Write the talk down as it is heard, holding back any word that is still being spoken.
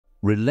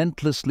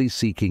Relentlessly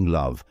seeking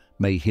love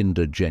may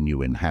hinder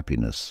genuine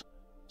happiness.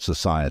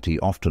 Society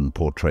often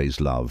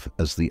portrays love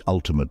as the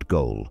ultimate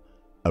goal,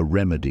 a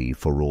remedy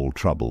for all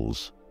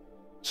troubles.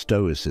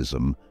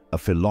 Stoicism, a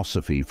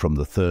philosophy from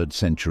the 3rd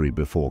century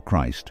before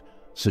Christ,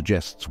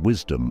 suggests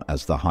wisdom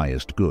as the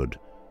highest good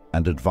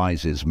and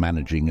advises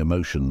managing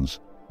emotions,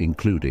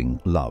 including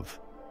love.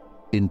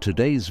 In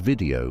today's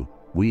video,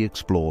 we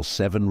explore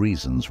 7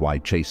 reasons why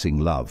chasing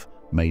love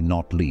may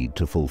not lead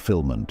to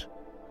fulfillment.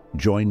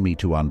 Join me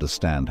to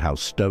understand how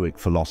Stoic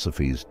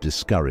philosophies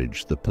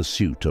discourage the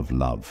pursuit of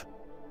love.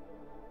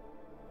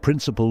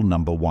 Principle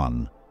number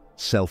 1.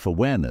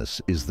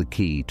 Self-awareness is the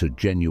key to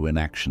genuine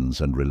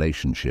actions and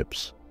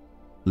relationships.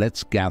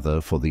 Let's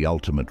gather for the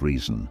ultimate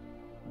reason.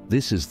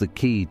 This is the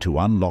key to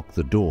unlock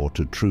the door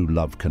to true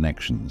love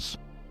connections.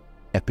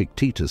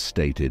 Epictetus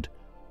stated,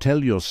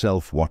 "Tell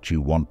yourself what you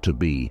want to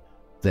be,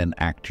 then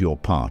act your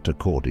part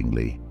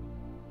accordingly."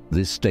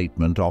 This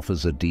statement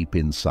offers a deep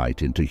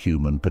insight into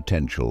human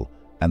potential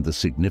and the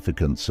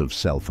significance of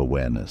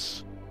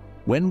self-awareness.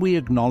 When we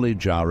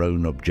acknowledge our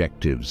own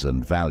objectives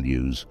and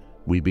values,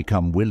 we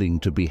become willing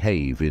to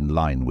behave in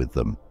line with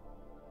them.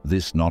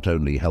 This not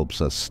only helps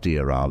us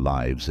steer our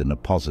lives in a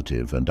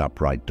positive and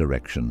upright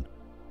direction,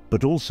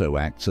 but also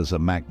acts as a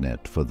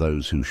magnet for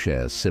those who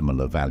share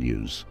similar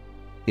values.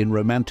 In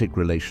romantic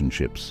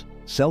relationships,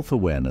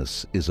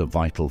 self-awareness is a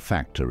vital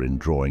factor in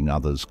drawing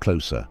others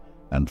closer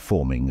and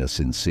forming a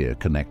sincere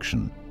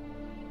connection.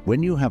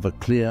 When you have a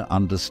clear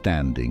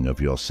understanding of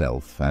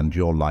yourself and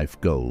your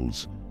life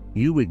goals,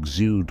 you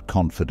exude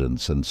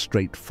confidence and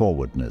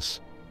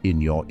straightforwardness in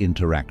your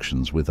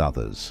interactions with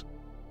others.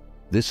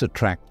 This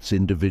attracts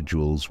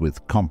individuals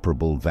with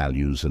comparable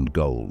values and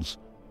goals,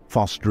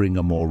 fostering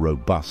a more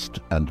robust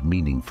and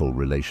meaningful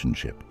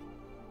relationship.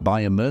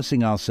 By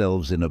immersing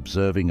ourselves in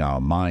observing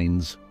our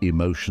minds,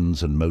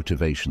 emotions, and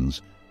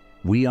motivations,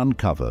 we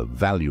uncover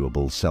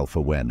valuable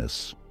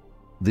self-awareness.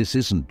 This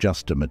isn't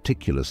just a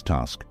meticulous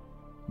task,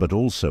 but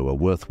also a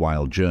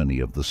worthwhile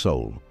journey of the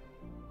soul.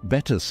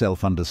 Better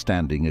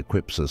self-understanding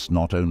equips us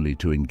not only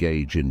to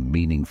engage in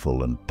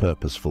meaningful and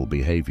purposeful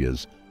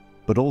behaviors,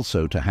 but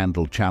also to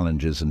handle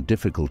challenges and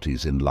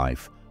difficulties in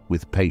life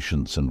with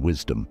patience and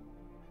wisdom.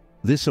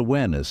 This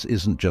awareness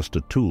isn't just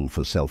a tool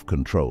for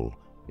self-control,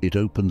 it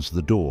opens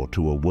the door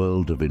to a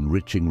world of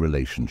enriching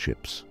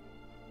relationships.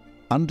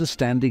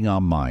 Understanding our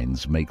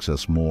minds makes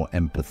us more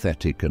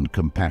empathetic and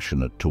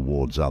compassionate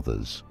towards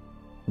others.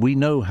 We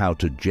know how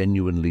to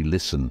genuinely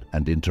listen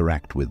and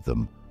interact with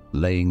them,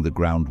 laying the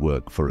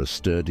groundwork for a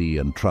sturdy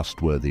and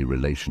trustworthy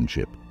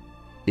relationship.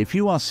 If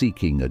you are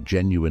seeking a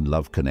genuine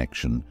love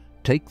connection,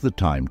 take the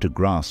time to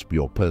grasp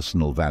your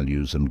personal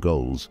values and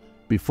goals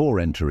before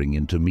entering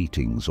into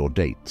meetings or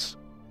dates.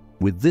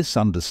 With this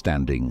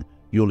understanding,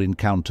 you'll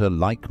encounter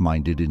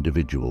like-minded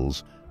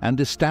individuals and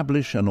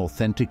establish an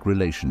authentic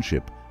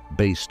relationship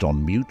based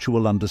on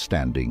mutual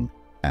understanding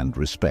and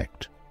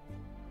respect.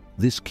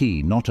 This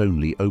key not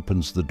only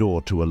opens the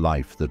door to a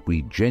life that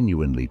we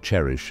genuinely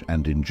cherish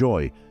and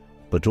enjoy,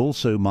 but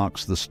also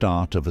marks the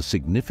start of a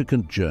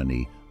significant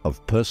journey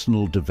of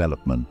personal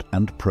development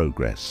and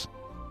progress.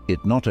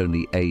 It not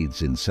only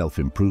aids in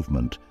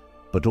self-improvement,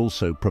 but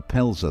also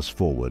propels us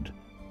forward,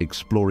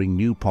 exploring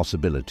new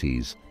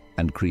possibilities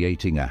and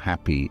creating a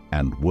happy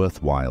and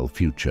worthwhile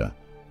future.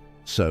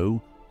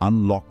 So,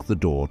 unlock the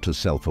door to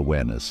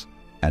self-awareness,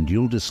 and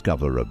you'll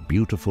discover a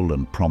beautiful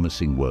and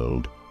promising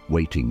world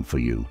waiting for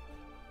you.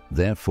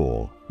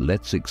 Therefore,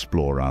 let's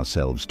explore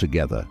ourselves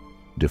together,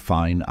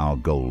 define our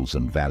goals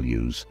and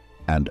values,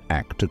 and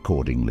act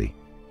accordingly.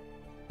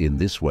 In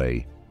this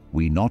way,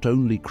 we not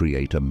only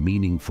create a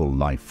meaningful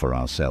life for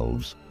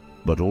ourselves,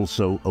 but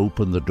also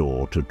open the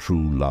door to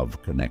true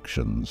love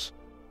connections,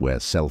 where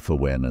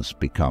self-awareness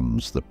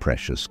becomes the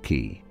precious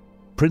key.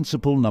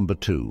 Principle number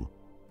 2,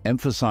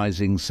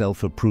 emphasizing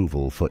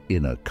self-approval for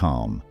inner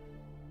calm.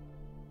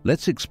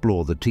 Let's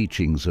explore the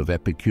teachings of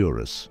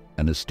Epicurus,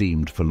 an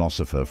esteemed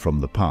philosopher from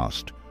the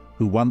past,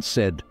 who once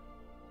said,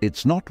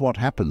 "It's not what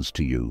happens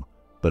to you,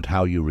 but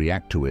how you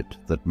react to it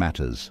that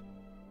matters."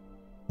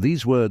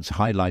 These words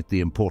highlight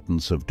the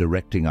importance of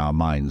directing our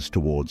minds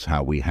towards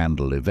how we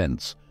handle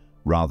events,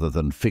 rather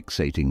than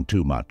fixating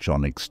too much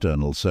on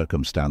external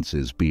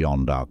circumstances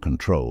beyond our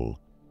control.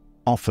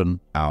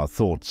 Often, our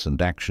thoughts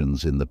and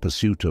actions in the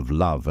pursuit of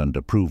love and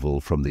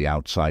approval from the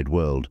outside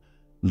world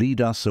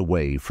lead us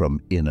away from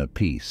inner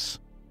peace.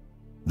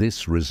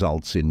 This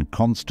results in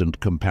constant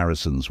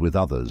comparisons with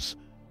others,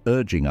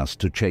 urging us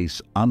to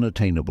chase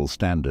unattainable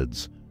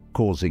standards,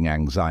 causing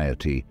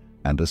anxiety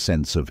and a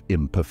sense of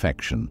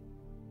imperfection.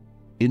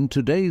 In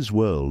today's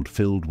world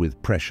filled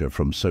with pressure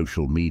from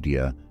social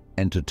media,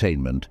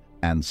 entertainment,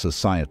 and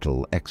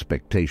societal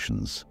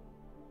expectations,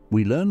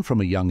 we learn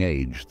from a young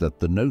age that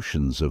the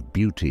notions of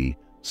beauty,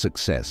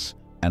 success,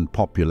 and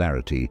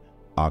popularity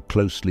are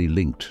closely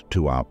linked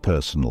to our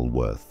personal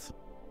worth.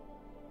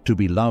 To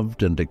be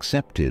loved and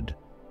accepted,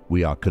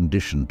 we are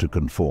conditioned to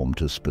conform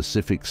to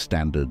specific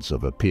standards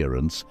of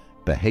appearance,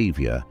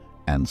 behavior,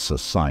 and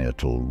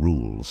societal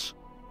rules.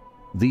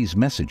 These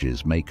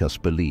messages make us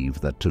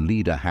believe that to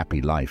lead a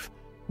happy life,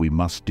 we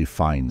must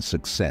define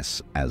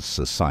success as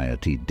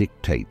society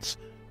dictates,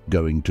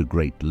 going to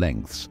great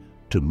lengths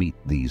to meet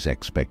these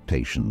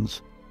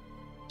expectations.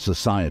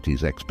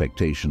 Society's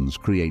expectations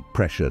create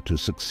pressure to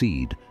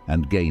succeed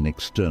and gain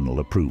external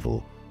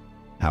approval.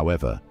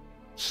 However,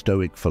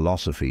 Stoic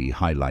philosophy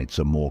highlights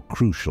a more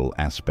crucial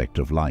aspect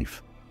of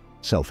life: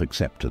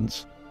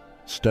 self-acceptance.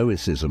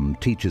 Stoicism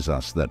teaches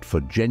us that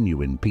for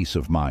genuine peace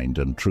of mind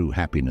and true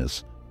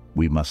happiness,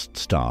 we must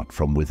start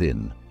from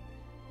within.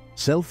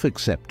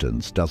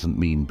 Self-acceptance doesn't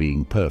mean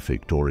being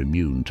perfect or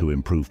immune to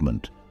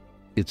improvement.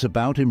 It's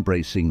about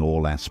embracing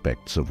all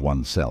aspects of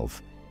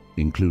oneself,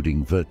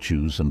 including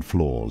virtues and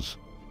flaws.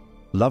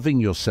 Loving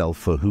yourself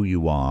for who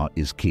you are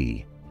is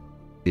key.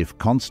 If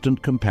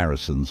constant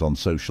comparisons on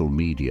social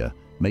media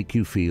make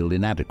you feel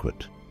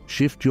inadequate,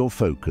 shift your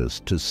focus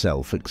to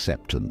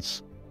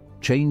self-acceptance.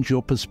 Change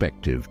your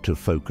perspective to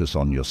focus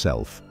on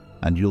yourself,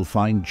 and you'll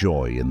find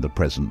joy in the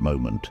present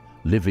moment,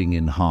 living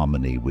in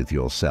harmony with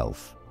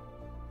yourself.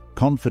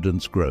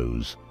 Confidence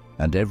grows,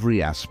 and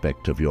every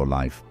aspect of your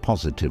life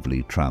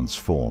positively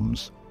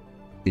transforms.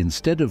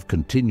 Instead of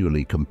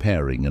continually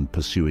comparing and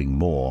pursuing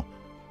more,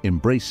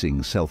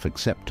 embracing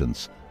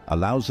self-acceptance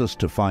allows us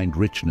to find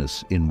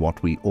richness in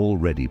what we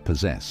already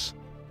possess.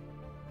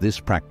 This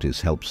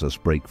practice helps us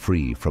break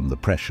free from the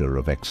pressure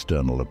of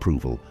external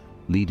approval,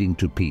 leading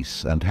to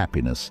peace and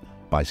happiness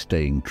by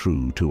staying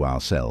true to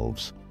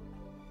ourselves.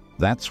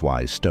 That's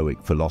why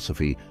Stoic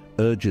philosophy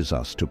urges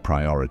us to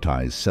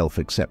prioritize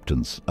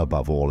self-acceptance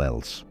above all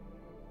else.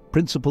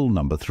 Principle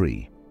number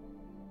 3.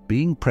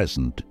 Being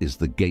present is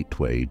the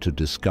gateway to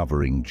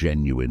discovering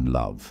genuine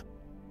love.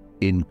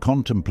 In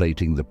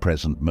contemplating the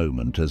present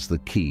moment as the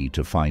key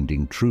to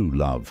finding true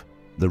love,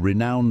 the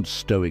renowned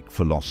Stoic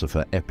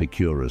philosopher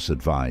Epicurus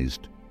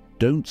advised,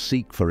 "Don't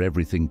seek for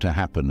everything to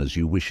happen as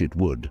you wish it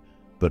would,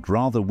 but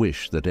rather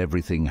wish that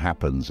everything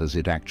happens as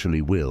it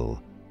actually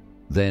will.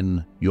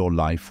 Then your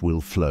life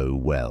will flow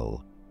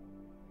well."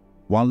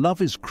 While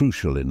love is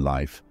crucial in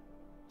life,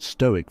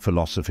 Stoic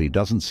philosophy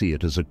doesn't see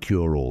it as a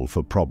cure-all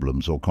for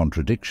problems or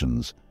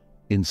contradictions.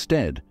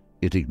 Instead,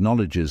 it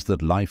acknowledges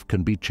that life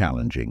can be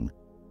challenging.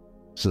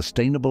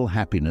 Sustainable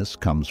happiness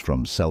comes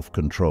from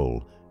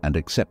self-control and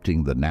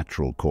accepting the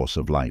natural course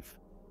of life.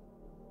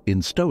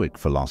 In Stoic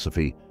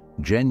philosophy,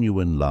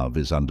 genuine love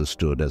is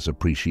understood as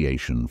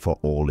appreciation for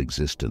all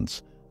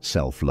existence,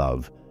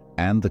 self-love,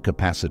 and the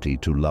capacity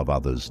to love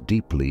others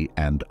deeply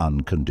and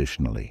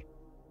unconditionally.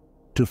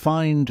 To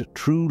find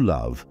true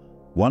love,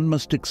 one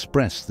must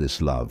express this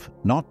love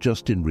not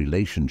just in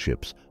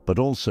relationships, but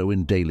also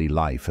in daily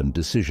life and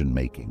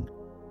decision-making.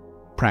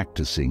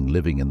 Practicing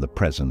living in the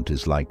present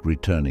is like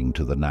returning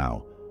to the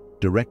now,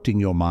 directing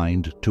your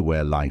mind to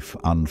where life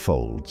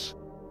unfolds,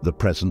 the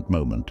present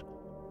moment,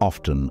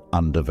 often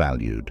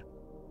undervalued.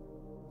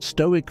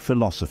 Stoic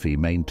philosophy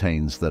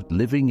maintains that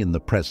living in the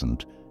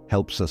present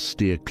helps us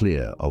steer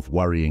clear of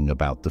worrying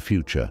about the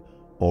future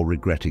or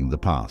regretting the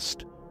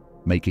past,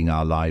 making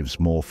our lives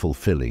more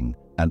fulfilling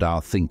and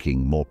our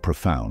thinking more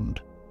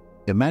profound.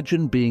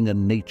 Imagine being a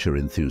nature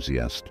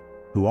enthusiast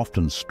who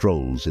often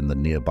strolls in the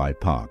nearby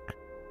park.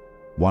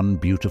 One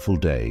beautiful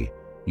day,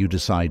 you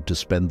decide to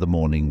spend the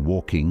morning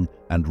walking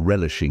and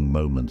relishing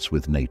moments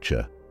with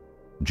nature.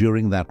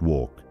 During that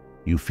walk,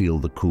 you feel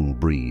the cool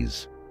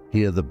breeze,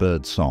 hear the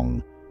bird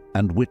song,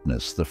 and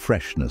witness the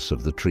freshness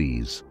of the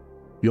trees.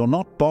 You're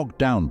not bogged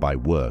down by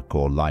work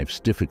or life's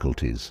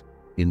difficulties.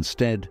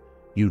 Instead,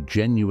 you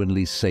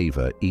genuinely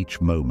savor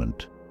each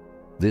moment.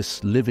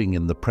 This living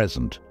in the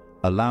present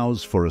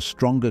allows for a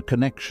stronger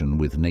connection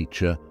with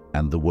nature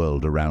and the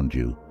world around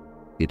you.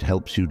 It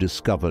helps you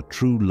discover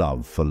true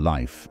love for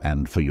life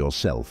and for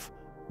yourself,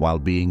 while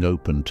being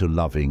open to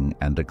loving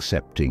and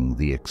accepting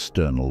the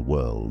external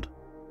world.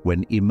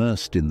 When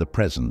immersed in the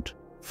present,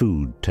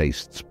 food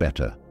tastes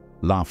better,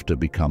 laughter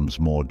becomes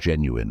more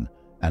genuine,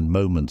 and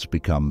moments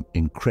become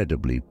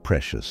incredibly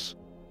precious.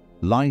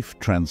 Life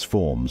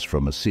transforms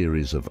from a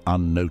series of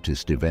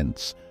unnoticed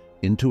events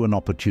into an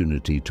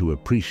opportunity to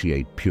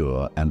appreciate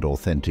pure and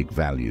authentic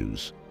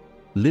values.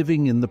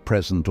 Living in the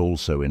present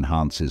also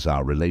enhances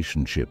our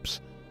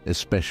relationships,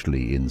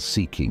 especially in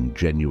seeking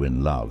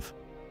genuine love.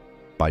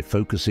 By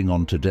focusing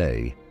on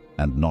today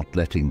and not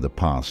letting the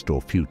past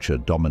or future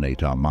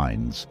dominate our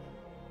minds,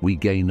 we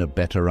gain a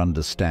better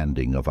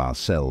understanding of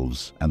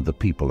ourselves and the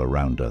people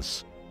around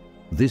us.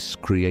 This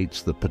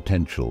creates the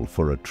potential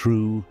for a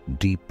true,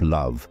 deep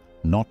love,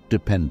 not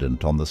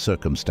dependent on the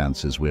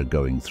circumstances we're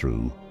going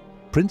through.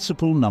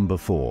 Principle number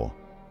 4.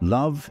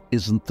 Love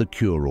isn't the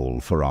cure-all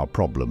for our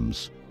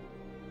problems.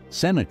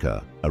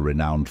 Seneca, a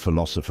renowned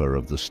philosopher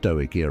of the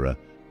Stoic era,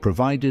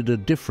 provided a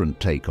different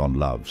take on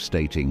love,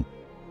 stating,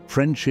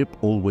 "Friendship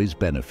always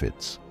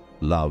benefits,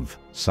 love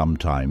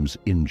sometimes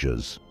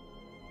injures."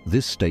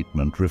 This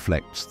statement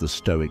reflects the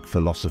Stoic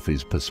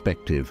philosophy's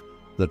perspective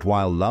that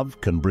while love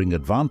can bring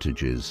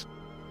advantages,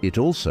 it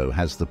also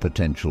has the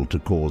potential to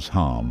cause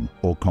harm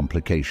or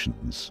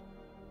complications.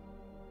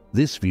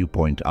 This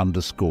viewpoint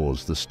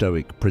underscores the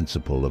Stoic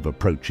principle of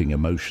approaching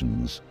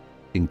emotions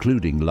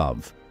including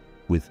love,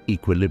 with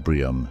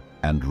equilibrium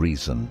and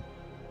reason.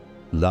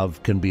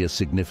 Love can be a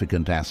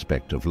significant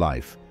aspect of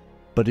life,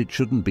 but it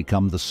shouldn't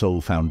become the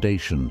sole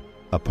foundation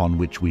upon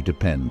which we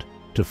depend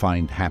to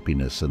find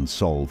happiness and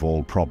solve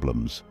all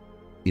problems.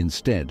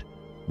 Instead,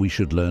 we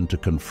should learn to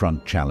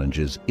confront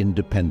challenges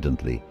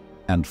independently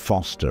and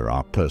foster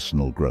our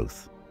personal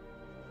growth.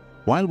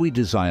 While we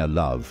desire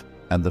love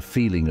and the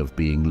feeling of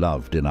being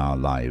loved in our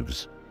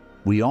lives,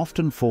 we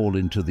often fall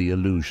into the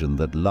illusion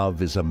that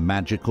love is a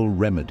magical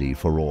remedy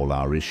for all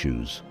our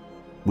issues.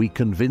 We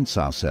convince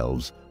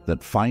ourselves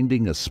that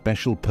finding a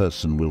special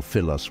person will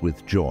fill us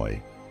with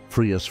joy,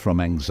 free us from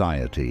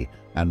anxiety,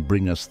 and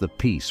bring us the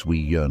peace we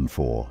yearn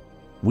for.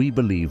 We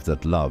believe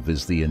that love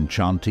is the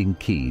enchanting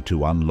key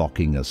to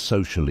unlocking a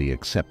socially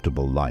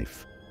acceptable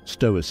life.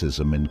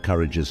 Stoicism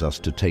encourages us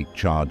to take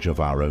charge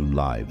of our own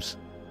lives.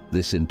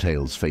 This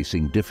entails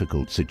facing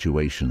difficult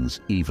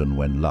situations even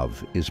when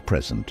love is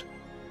present.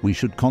 We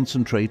should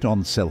concentrate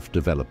on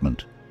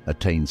self-development,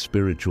 attain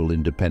spiritual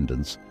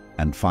independence,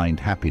 and find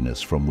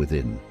happiness from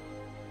within.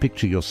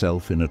 Picture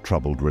yourself in a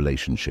troubled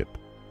relationship.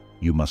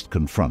 You must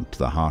confront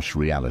the harsh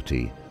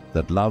reality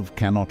that love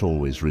cannot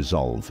always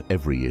resolve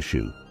every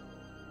issue.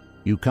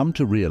 You come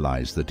to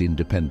realize that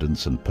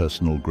independence and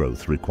personal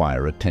growth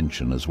require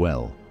attention as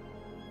well.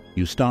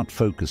 You start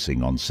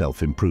focusing on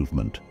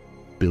self-improvement,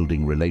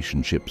 building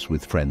relationships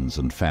with friends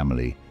and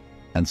family,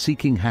 and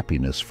seeking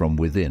happiness from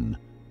within,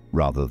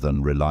 rather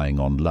than relying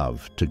on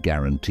love to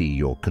guarantee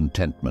your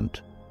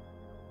contentment.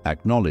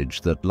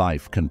 Acknowledge that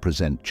life can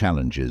present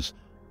challenges,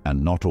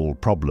 and not all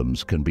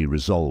problems can be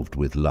resolved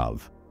with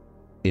love.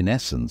 In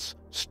essence,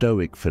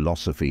 Stoic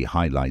philosophy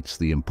highlights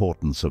the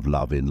importance of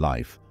love in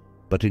life,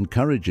 but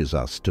encourages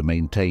us to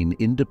maintain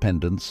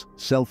independence,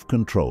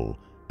 self-control,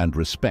 and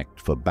respect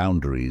for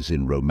boundaries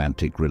in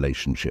romantic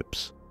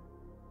relationships.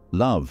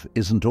 Love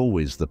isn't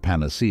always the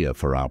panacea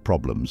for our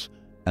problems,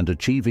 and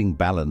achieving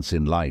balance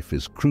in life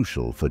is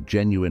crucial for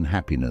genuine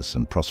happiness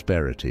and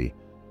prosperity.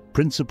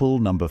 Principle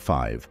number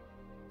 5.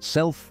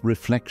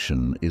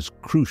 Self-reflection is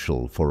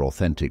crucial for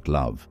authentic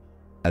love.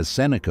 As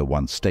Seneca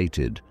once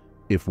stated,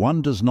 if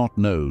one does not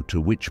know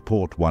to which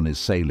port one is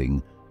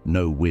sailing,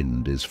 no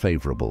wind is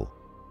favorable.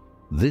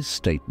 This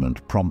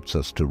statement prompts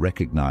us to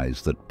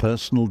recognize that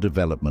personal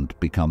development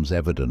becomes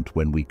evident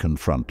when we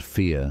confront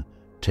fear,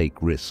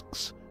 take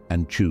risks,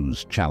 and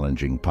choose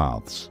challenging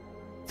paths.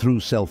 Through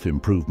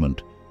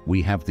self-improvement,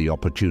 we have the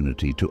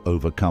opportunity to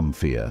overcome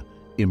fear,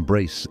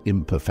 embrace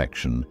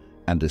imperfection,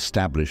 and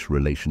establish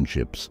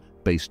relationships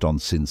based on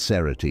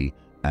sincerity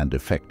and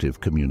effective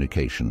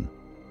communication.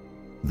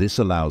 This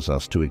allows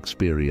us to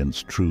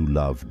experience true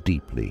love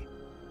deeply.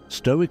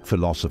 Stoic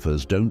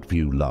philosophers don't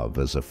view love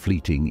as a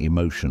fleeting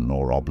emotion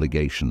or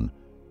obligation.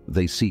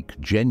 They seek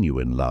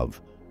genuine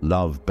love,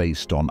 love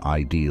based on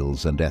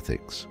ideals and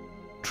ethics.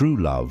 True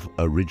love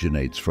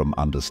originates from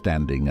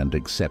understanding and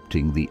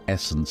accepting the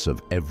essence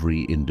of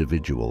every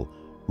individual,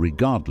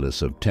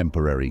 regardless of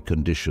temporary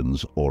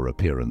conditions or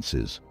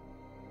appearances.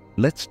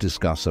 Let's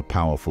discuss a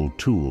powerful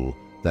tool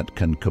that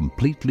can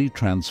completely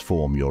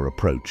transform your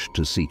approach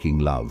to seeking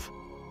love: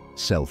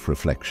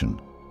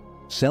 self-reflection.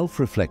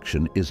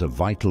 Self-reflection is a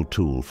vital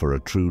tool for a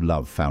true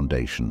love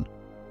foundation.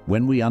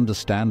 When we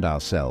understand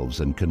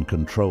ourselves and can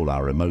control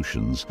our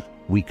emotions,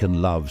 we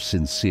can love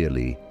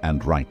sincerely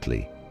and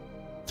rightly.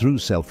 Through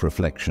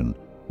self-reflection,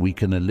 we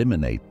can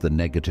eliminate the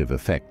negative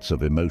effects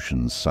of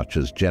emotions such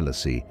as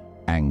jealousy,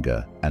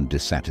 anger, and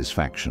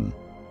dissatisfaction.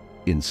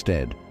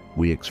 Instead,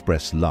 we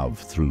express love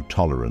through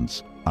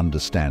tolerance,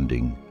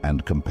 understanding,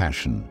 and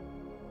compassion.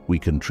 We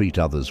can treat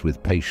others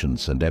with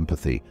patience and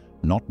empathy,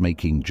 not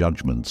making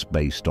judgments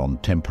based on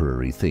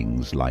temporary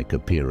things like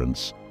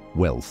appearance,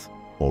 wealth,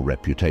 or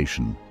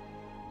reputation.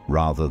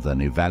 Rather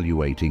than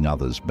evaluating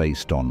others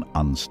based on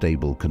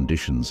unstable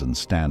conditions and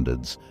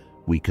standards,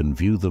 we can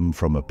view them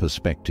from a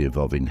perspective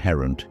of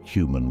inherent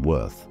human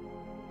worth.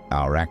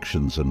 Our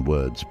actions and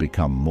words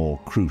become more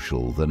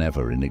crucial than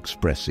ever in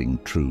expressing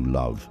true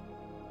love.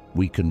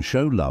 We can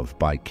show love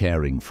by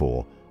caring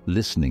for,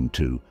 listening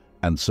to,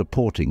 and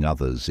supporting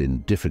others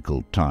in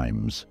difficult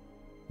times.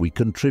 We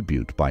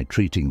contribute by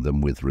treating them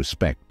with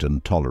respect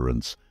and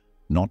tolerance,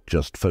 not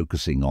just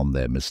focusing on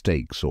their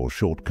mistakes or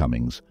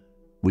shortcomings.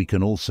 We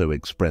can also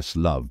express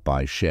love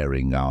by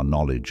sharing our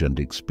knowledge and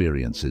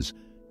experiences,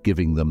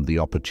 giving them the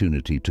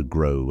opportunity to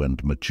grow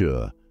and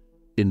mature.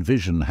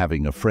 Envision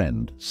having a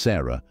friend,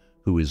 Sarah,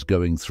 who is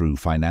going through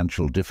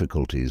financial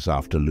difficulties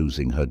after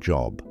losing her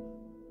job.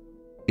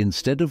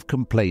 Instead of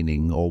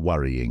complaining or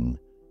worrying,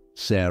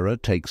 Sarah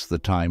takes the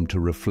time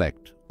to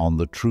reflect on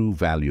the true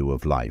value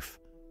of life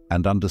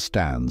and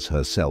understands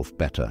herself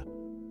better.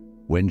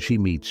 When she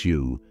meets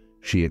you,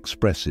 she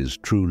expresses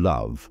true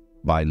love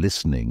by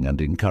listening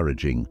and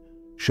encouraging,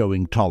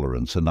 showing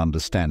tolerance and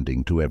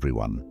understanding to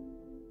everyone.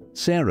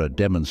 Sarah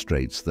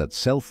demonstrates that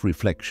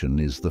self-reflection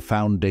is the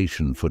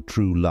foundation for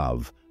true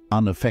love,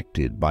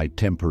 unaffected by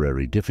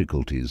temporary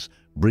difficulties,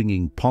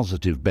 bringing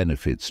positive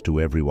benefits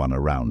to everyone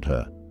around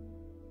her.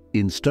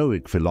 In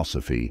Stoic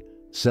philosophy,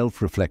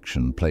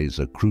 Self-reflection plays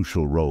a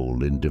crucial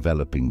role in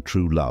developing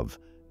true love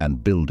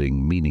and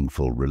building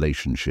meaningful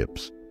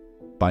relationships.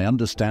 By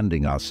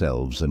understanding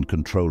ourselves and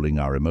controlling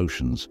our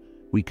emotions,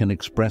 we can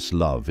express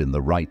love in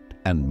the right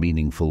and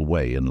meaningful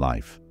way in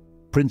life.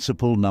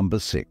 Principle number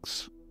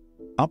 6.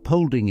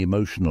 Upholding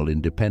emotional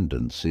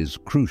independence is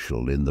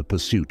crucial in the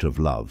pursuit of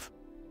love.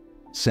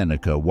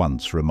 Seneca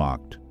once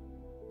remarked,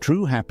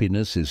 "True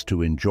happiness is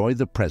to enjoy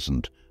the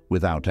present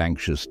without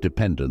anxious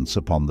dependence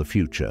upon the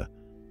future."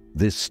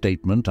 This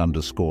statement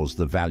underscores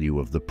the value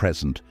of the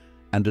present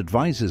and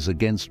advises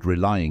against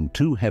relying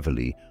too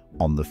heavily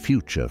on the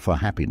future for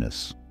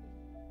happiness.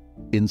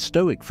 In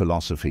Stoic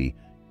philosophy,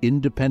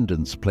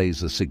 independence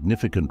plays a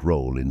significant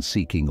role in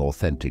seeking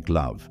authentic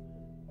love.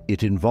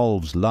 It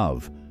involves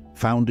love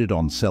founded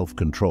on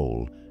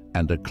self-control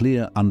and a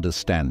clear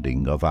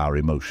understanding of our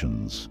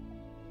emotions.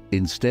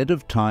 Instead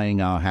of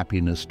tying our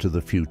happiness to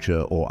the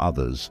future or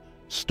others,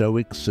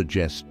 Stoics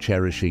suggest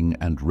cherishing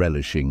and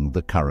relishing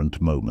the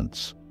current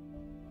moments.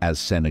 As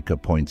Seneca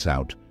points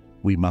out,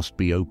 we must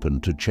be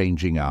open to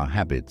changing our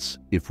habits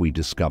if we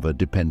discover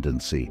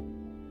dependency.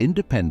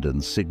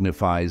 Independence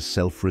signifies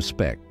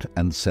self-respect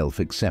and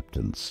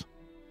self-acceptance.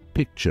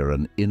 Picture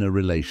an inner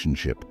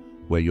relationship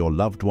where your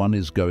loved one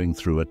is going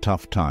through a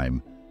tough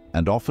time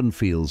and often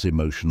feels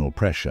emotional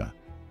pressure.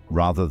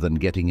 Rather than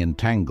getting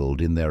entangled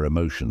in their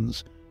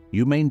emotions,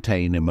 you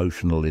maintain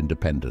emotional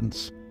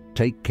independence,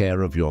 take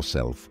care of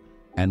yourself,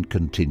 and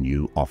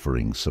continue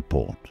offering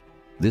support.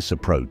 This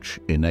approach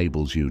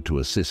enables you to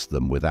assist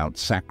them without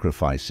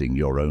sacrificing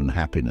your own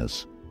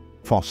happiness,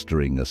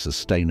 fostering a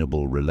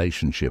sustainable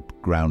relationship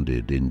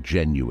grounded in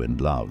genuine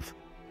love.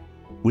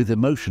 With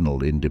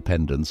emotional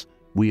independence,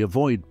 we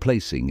avoid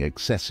placing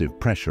excessive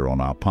pressure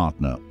on our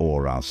partner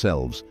or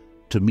ourselves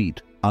to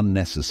meet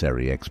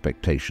unnecessary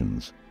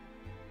expectations.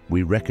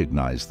 We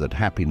recognize that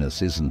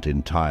happiness isn't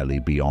entirely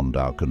beyond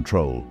our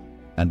control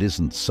and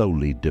isn't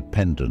solely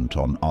dependent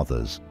on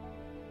others.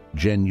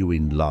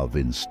 Genuine love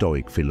in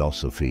Stoic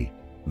philosophy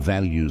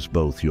values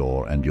both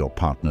your and your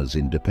partner's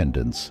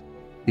independence.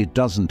 It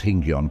doesn't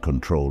hinge on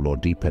control or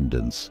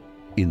dependence.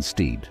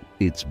 Instead,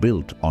 it's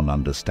built on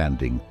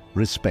understanding,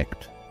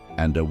 respect,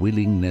 and a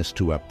willingness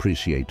to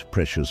appreciate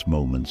precious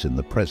moments in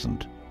the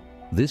present.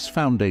 This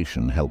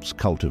foundation helps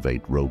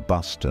cultivate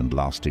robust and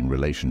lasting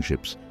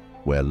relationships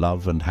where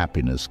love and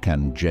happiness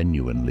can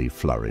genuinely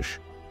flourish.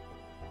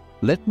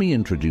 Let me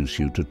introduce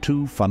you to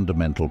two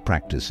fundamental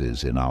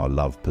practices in our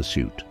love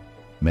pursuit: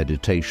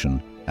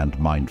 meditation and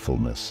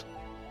mindfulness.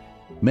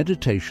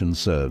 Meditation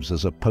serves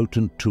as a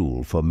potent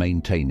tool for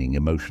maintaining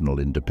emotional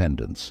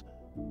independence.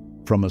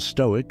 From a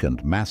Stoic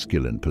and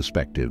masculine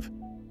perspective,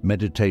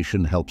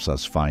 meditation helps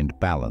us find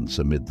balance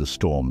amid the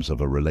storms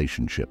of a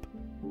relationship.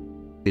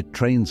 It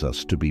trains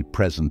us to be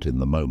present in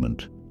the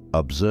moment,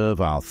 observe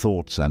our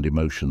thoughts and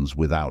emotions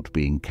without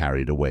being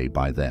carried away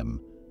by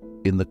them.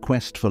 In the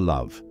quest for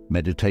love,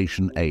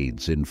 meditation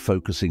aids in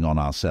focusing on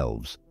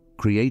ourselves,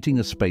 creating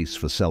a space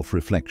for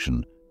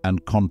self-reflection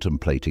and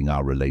contemplating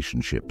our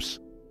relationships.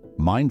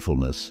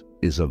 Mindfulness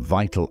is a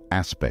vital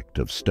aspect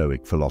of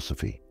Stoic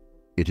philosophy.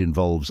 It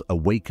involves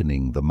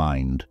awakening the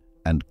mind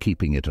and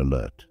keeping it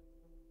alert.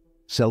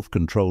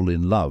 Self-control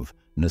in love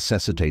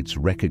necessitates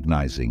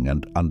recognizing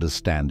and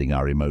understanding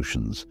our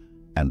emotions,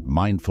 and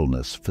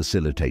mindfulness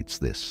facilitates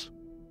this.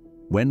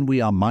 When we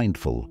are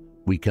mindful,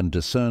 we can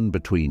discern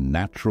between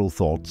natural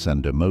thoughts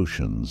and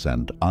emotions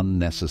and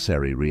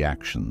unnecessary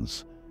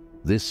reactions.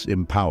 This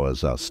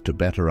empowers us to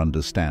better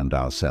understand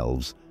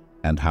ourselves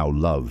and how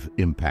love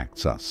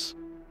impacts us.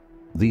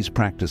 These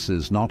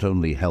practices not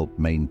only help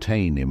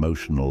maintain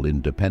emotional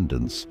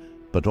independence,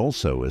 but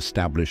also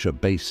establish a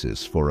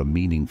basis for a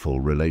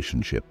meaningful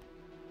relationship.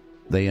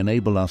 They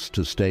enable us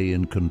to stay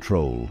in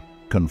control,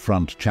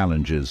 confront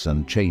challenges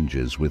and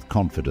changes with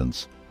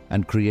confidence,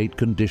 and create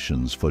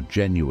conditions for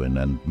genuine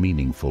and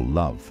meaningful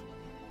love.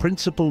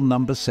 Principle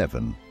number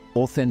 7.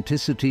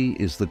 Authenticity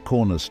is the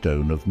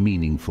cornerstone of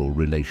meaningful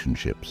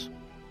relationships.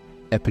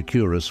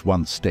 Epicurus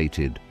once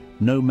stated,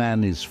 "No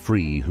man is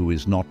free who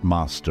is not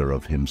master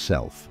of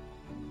himself."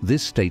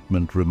 This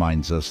statement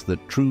reminds us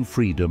that true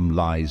freedom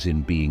lies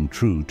in being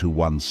true to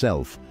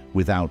oneself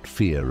without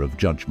fear of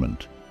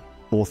judgment.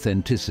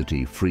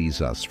 Authenticity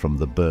frees us from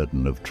the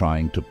burden of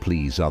trying to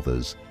please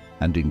others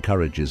and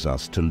encourages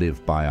us to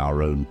live by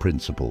our own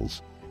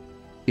principles.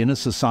 In a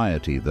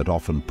society that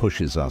often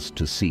pushes us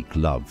to seek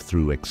love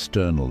through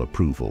external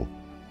approval,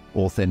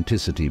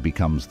 authenticity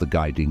becomes the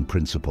guiding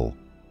principle.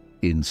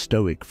 In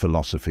Stoic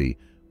philosophy,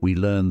 we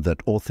learn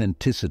that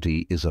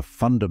authenticity is a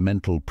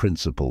fundamental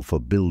principle for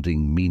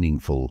building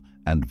meaningful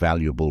and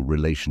valuable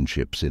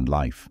relationships in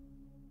life.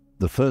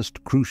 The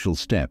first crucial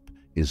step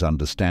is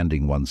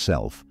understanding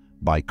oneself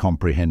by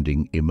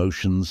comprehending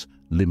emotions,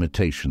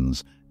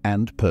 limitations,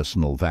 and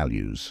personal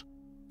values.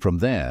 From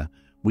there,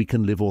 we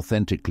can live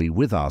authentically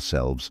with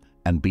ourselves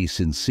and be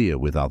sincere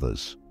with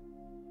others.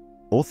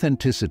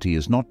 Authenticity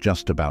is not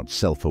just about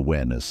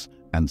self-awareness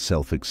and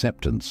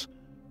self-acceptance,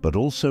 but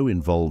also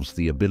involves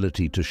the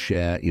ability to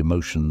share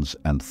emotions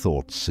and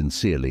thoughts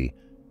sincerely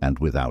and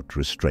without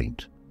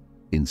restraint.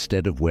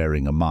 Instead of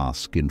wearing a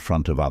mask in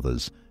front of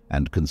others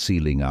and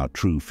concealing our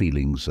true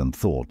feelings and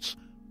thoughts,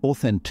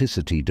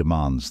 authenticity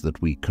demands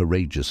that we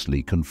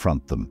courageously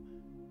confront them.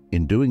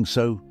 In doing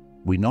so,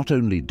 we not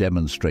only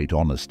demonstrate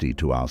honesty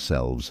to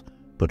ourselves,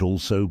 but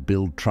also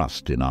build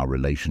trust in our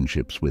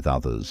relationships with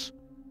others.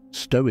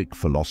 Stoic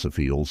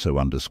philosophy also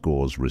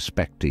underscores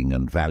respecting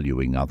and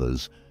valuing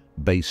others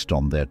based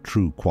on their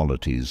true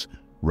qualities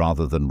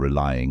rather than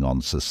relying on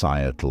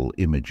societal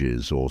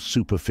images or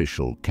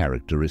superficial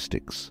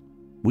characteristics.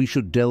 We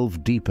should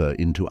delve deeper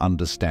into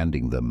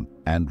understanding them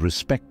and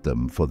respect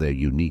them for their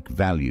unique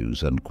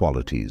values and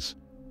qualities.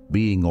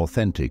 Being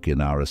authentic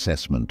in our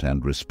assessment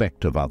and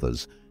respect of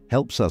others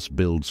helps us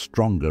build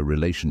stronger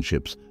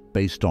relationships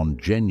based on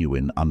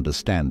genuine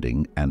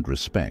understanding and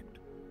respect.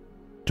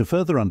 To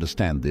further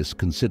understand this,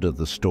 consider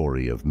the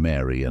story of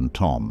Mary and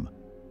Tom.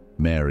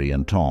 Mary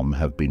and Tom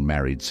have been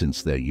married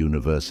since their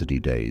university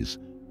days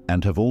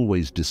and have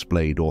always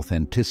displayed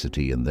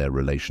authenticity in their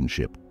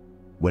relationship.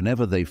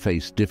 Whenever they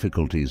face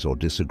difficulties or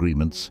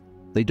disagreements,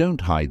 they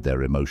don't hide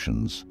their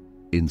emotions.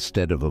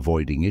 Instead of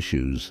avoiding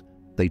issues,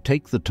 they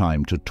take the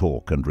time to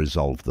talk and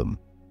resolve them.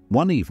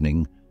 One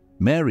evening,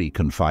 Mary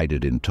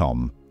confided in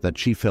Tom that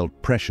she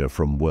felt pressure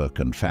from work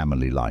and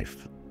family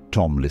life.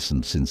 Tom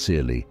listened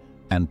sincerely,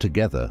 and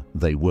together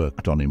they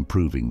worked on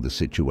improving the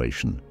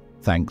situation.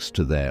 Thanks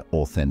to their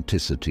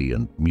authenticity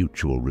and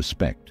mutual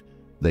respect,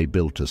 they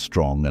built a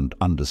strong and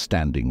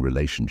understanding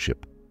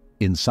relationship.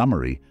 In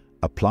summary,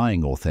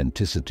 applying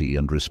authenticity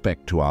and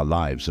respect to our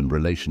lives and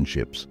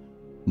relationships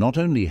not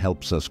only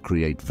helps us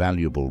create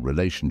valuable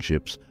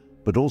relationships,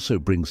 but also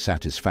brings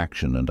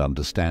satisfaction and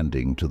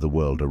understanding to the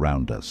world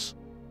around us.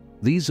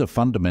 These are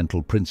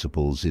fundamental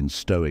principles in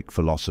Stoic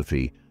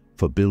philosophy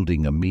for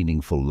building a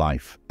meaningful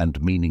life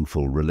and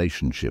meaningful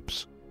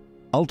relationships.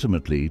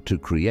 Ultimately, to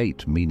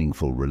create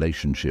meaningful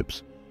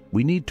relationships,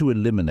 we need to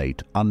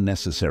eliminate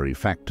unnecessary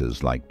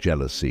factors like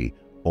jealousy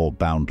or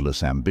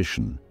boundless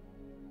ambition.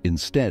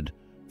 Instead,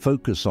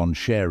 focus on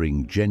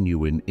sharing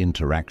genuine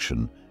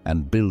interaction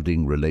and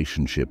building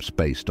relationships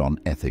based on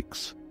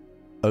ethics.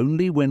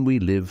 Only when we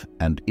live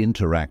and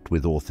interact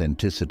with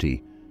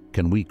authenticity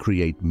can we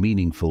create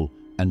meaningful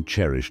and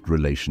cherished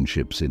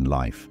relationships in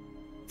life.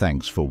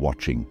 Thanks for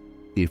watching.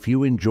 If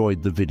you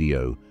enjoyed the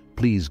video,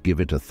 please give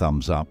it a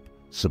thumbs up,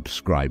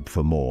 subscribe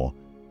for more,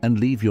 and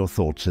leave your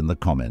thoughts in the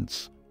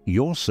comments.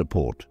 Your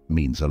support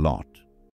means a lot.